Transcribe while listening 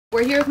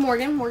We're here with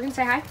Morgan. Morgan,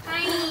 say hi.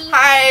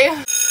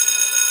 Hi.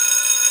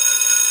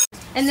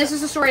 And this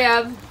is the story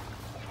of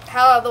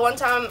how the one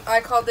time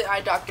I called the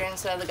eye doctor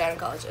instead of the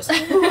gynecologist.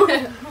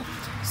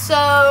 So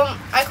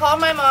I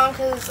called my mom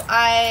because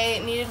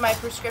I needed my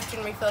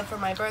prescription refilled for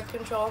my birth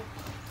control.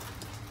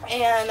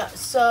 And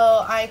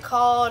so I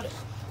called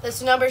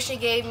this number she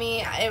gave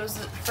me. It was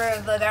for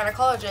the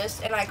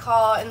gynecologist. And I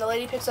call, and the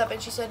lady picks up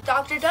and she said,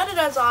 Dr.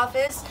 Da-da-da's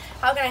office,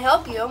 how can I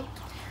help you?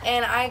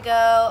 And I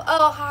go,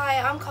 oh, hi,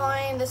 I'm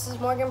calling. This is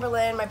Morgan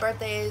Berlin. My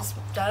birthday is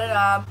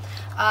da-da-da.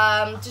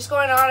 Just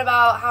going on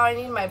about how I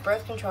need my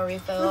birth control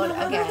refilled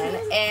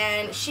again.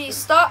 And she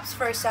stops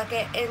for a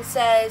second and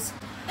says,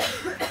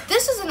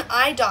 this is an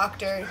eye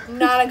doctor,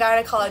 not a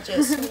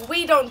gynecologist.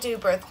 We don't do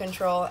birth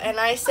control. And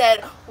I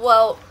said,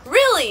 well,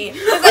 really?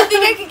 Because I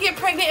think I could get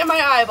pregnant in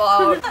my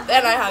eyeball. And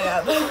I hung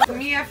up. For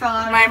me, I fell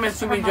out. My name is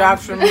Jimmy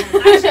Jackson.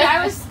 Actually,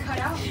 I was cut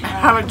out. I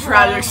have a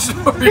tragic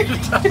story to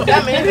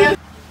tell.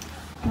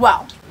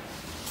 Well,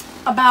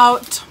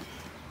 about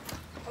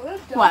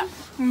what?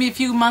 Maybe a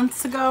few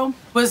months ago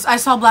I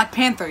saw Black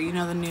Panther. You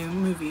know, the new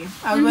movie.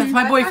 I was with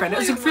my boyfriend. It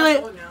was really.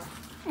 It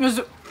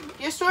was.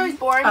 Your story's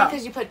boring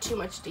because you put too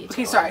much detail.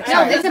 Okay, sorry.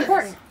 No, it's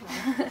important.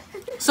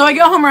 So I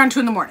go home around 2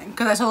 in the morning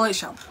because I saw the late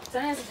show.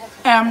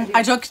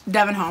 I took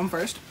Devin home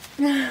first.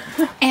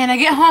 And I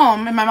get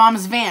home in my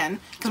mom's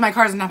van because my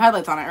car doesn't have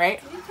headlights on it,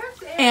 right?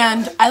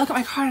 And I look at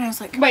my car and I was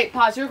like, wait,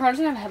 pause. Your car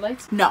doesn't have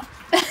headlights? No.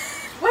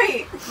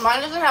 Wait.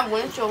 Mine doesn't have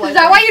windshield wipers. Is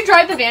that why you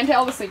drive the van to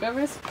all the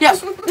sleepovers?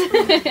 Yes.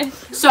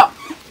 So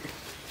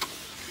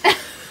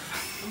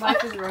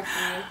Life is rough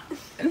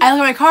for me. I look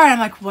at my car and I'm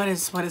like, what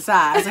is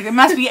that? I was like, it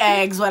must be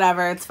eggs,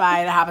 whatever, it's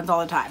fine, it happens all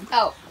the time.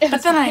 Oh.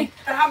 But then It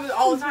happens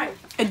all the time.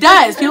 it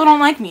does, people don't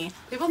like me.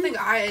 People think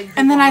I.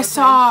 And then I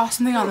saw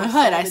something on the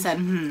hood, I said,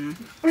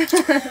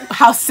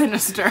 how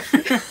sinister.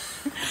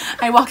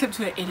 I walked up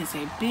to it, it is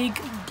a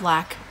big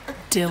black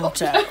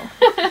dildo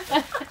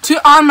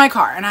on my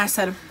car, and I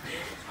said,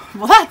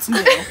 well, that's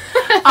new.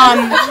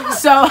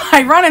 So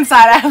I run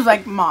inside, I was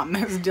like, Mom,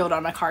 there's a dildo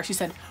on my car. She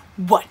said,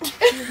 what?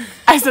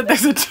 I said,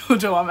 there's a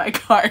dildo on my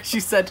car. She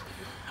said,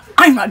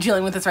 I'm not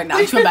dealing with this right now.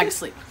 She went back to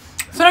sleep.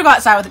 So I go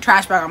outside with a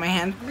trash bag on my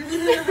hand,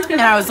 and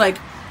I was like,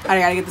 I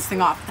gotta get this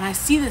thing off. And I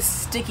see this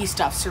sticky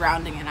stuff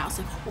surrounding it, and I was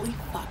like, holy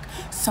fuck,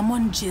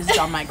 someone jizzed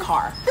on my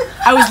car.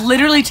 I was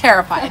literally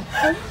terrified.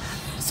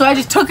 So I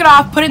just took it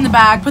off, put it in the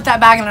bag, put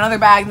that bag in another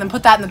bag, and then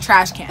put that in the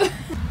trash can.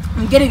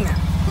 I'm getting there.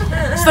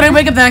 So then I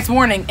wake up the next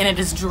morning, and it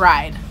is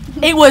dried.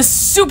 It was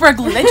super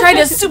glue. They tried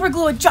to super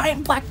glue a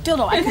giant black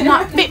dildo I could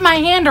not fit my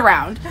hand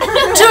around to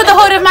the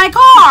hood of my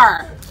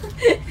car.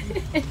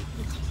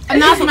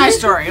 And that's my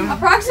story.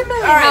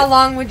 Approximately how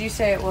long would you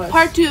say it was?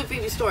 Part 2 of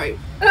Phoebe's story.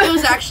 It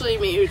was actually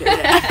me who did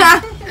it.